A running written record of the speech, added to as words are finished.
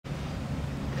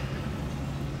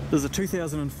There's a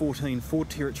 2014 Ford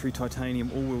Territory Titanium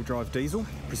all-wheel drive diesel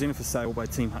presented for sale by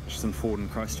Team Hutchinson Ford in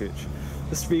Christchurch.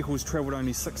 This vehicle has travelled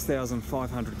only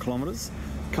 6,500 kilometres,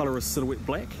 colour is silhouette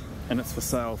black, and it's for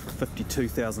sale for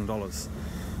 $52,000.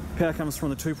 Power comes from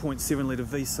the 2.7 litre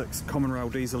V6 common rail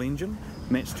diesel engine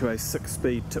matched to a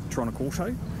 6-speed Tiptronic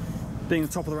auto. Being the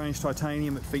top of the range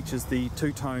titanium, it features the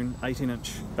two-tone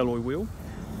 18-inch alloy wheel.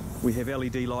 We have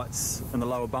LED lights in the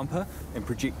lower bumper and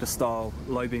projector style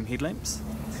low beam headlamps.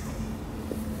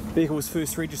 The vehicle was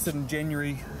first registered in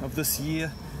January of this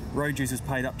year. Road users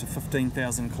paid up to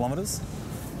 15,000 kilometres.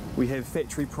 We have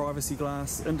factory privacy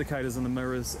glass, indicators in the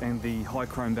mirrors and the high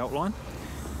chrome beltline.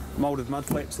 Moulded mud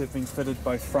flaps have been fitted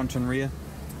both front and rear.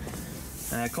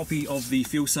 A copy of the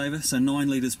fuel saver, so 9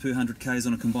 litres per 100 k's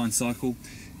on a combined cycle,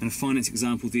 and a finance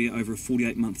example there over a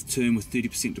 48-month term with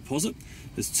 30% deposit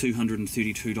is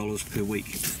 $232 per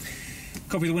week.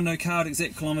 Copy of the window card,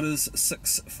 exact kilometres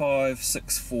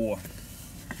 6564.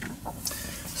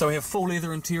 So we have full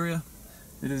leather interior.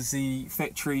 It is the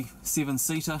factory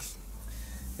 7-seater.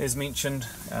 As mentioned,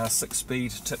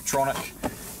 6-speed Tiptronic.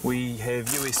 We have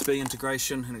USB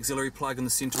integration, an auxiliary plug in the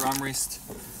centre armrest,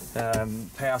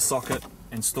 power socket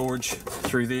and storage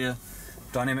through there,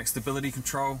 dynamic stability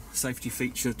control, safety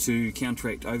feature to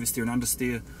counteract oversteer and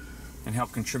understeer and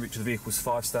help contribute to the vehicle's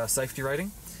 5-star safety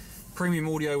rating. Premium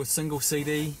audio with single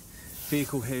CD.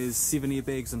 Vehicle has 7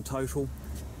 airbags in total,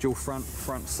 dual front,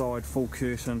 side, full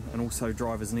curtain, and also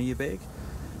driver's knee airbag.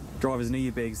 Driver's knee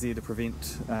airbag's there to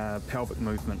prevent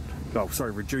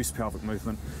reduce pelvic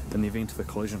movement in the event of a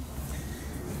collision.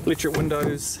 Electric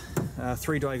windows,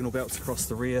 3 diagonal belts across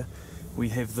the rear. We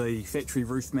have the factory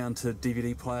roof-mounted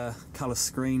DVD player, colour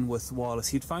screen with wireless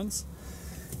headphones.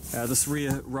 This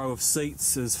rear row of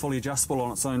seats is fully adjustable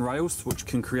on its own rails, which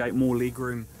can create more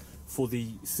legroom for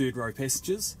the third row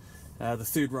passengers. The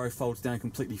third row folds down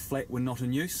completely flat when not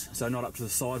in use, so not up to the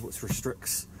side, which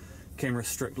restricts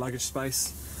camera-strict luggage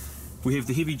space. We have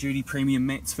the heavy-duty premium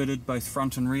mats fitted both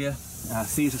front and rear,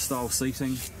 theatre-style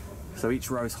seating, so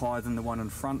each row is higher than the one in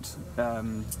front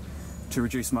to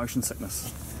reduce motion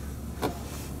sickness.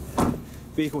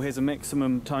 Vehicle has a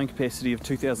maximum towing capacity of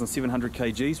 2,700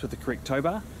 kgs with the correct tow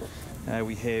bar.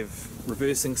 We have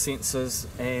reversing sensors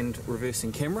and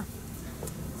reversing camera.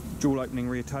 Dual opening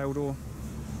rear tail door.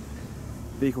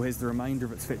 Vehicle has the remainder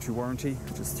of its factory warranty,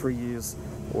 which is 3 years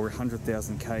or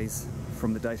 100,000 k's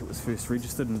from the date it was first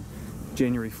registered in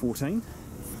January 14.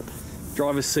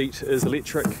 Driver's seat is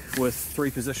electric with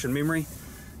 3-position memory.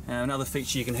 Another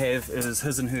feature you can have is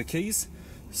his and her keys.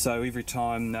 So every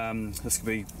time, this could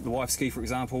be the wife's key for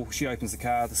example, she opens the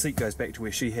car, the seat goes back to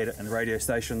where she had it in the radio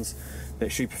stations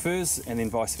that she prefers, and then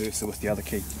vice versa with the other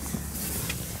key.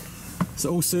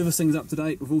 So all servicing is up to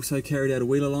date. We've also carried out a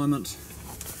wheel alignment.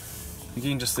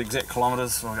 Again, just the exact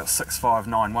kilometres, well, I've got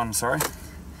 6591, sorry.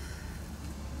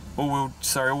 All-wheel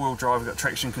drive, we've got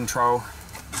traction control.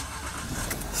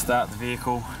 Start the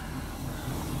vehicle.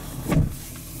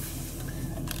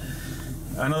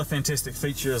 Another fantastic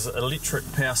feature is electric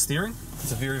power steering.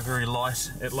 It's a very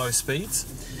light at low speeds.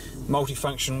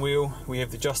 Multi-function wheel. We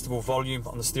have the adjustable volume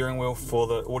on the steering wheel for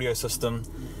the audio system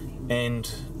and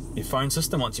your phone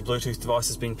system once your Bluetooth device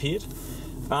has been paired.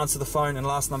 Answer the phone and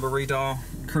last number redial.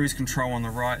 Cruise control on the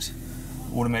right.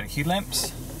 Automatic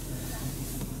headlamps.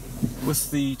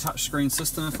 With the touchscreen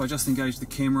system, if I just engage the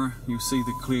camera, you'll see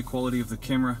the clear quality of the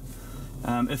camera.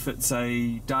 If it's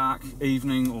a dark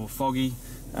evening or foggy,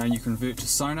 you convert to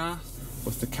sonar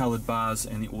with the coloured bars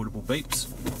and the audible beeps.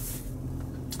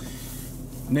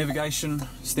 Navigation,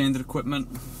 standard equipment.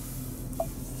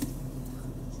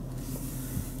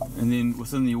 And then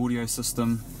within the audio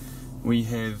system, we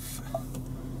have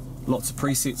lots of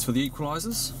presets for the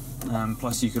equalisers,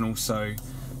 plus you can also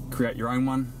create your own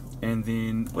one. And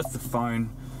then with the phone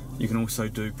you can also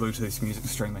do Bluetooth music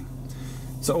streaming.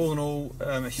 So all in all,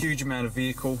 a huge amount of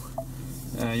vehicle.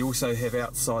 You also have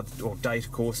outside, or date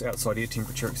of course, outside air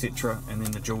temperature, etc., and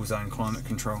then the dual zone climate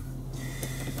control.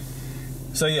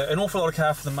 So yeah, an awful lot of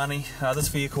car for the money. This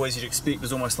vehicle, as you'd expect,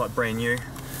 is almost like brand new.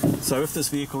 So if this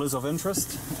vehicle is of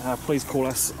interest, please call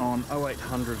us on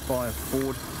 0800 via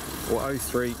Ford or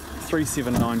 03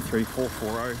 3793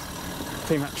 440.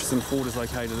 Team Hutchinson Ford is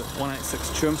located at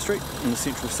 186 Churm Street in the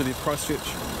central city of Christchurch.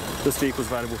 This vehicle is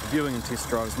available for viewing and test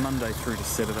drives Monday through to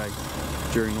Saturday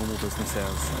during normal business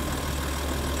hours.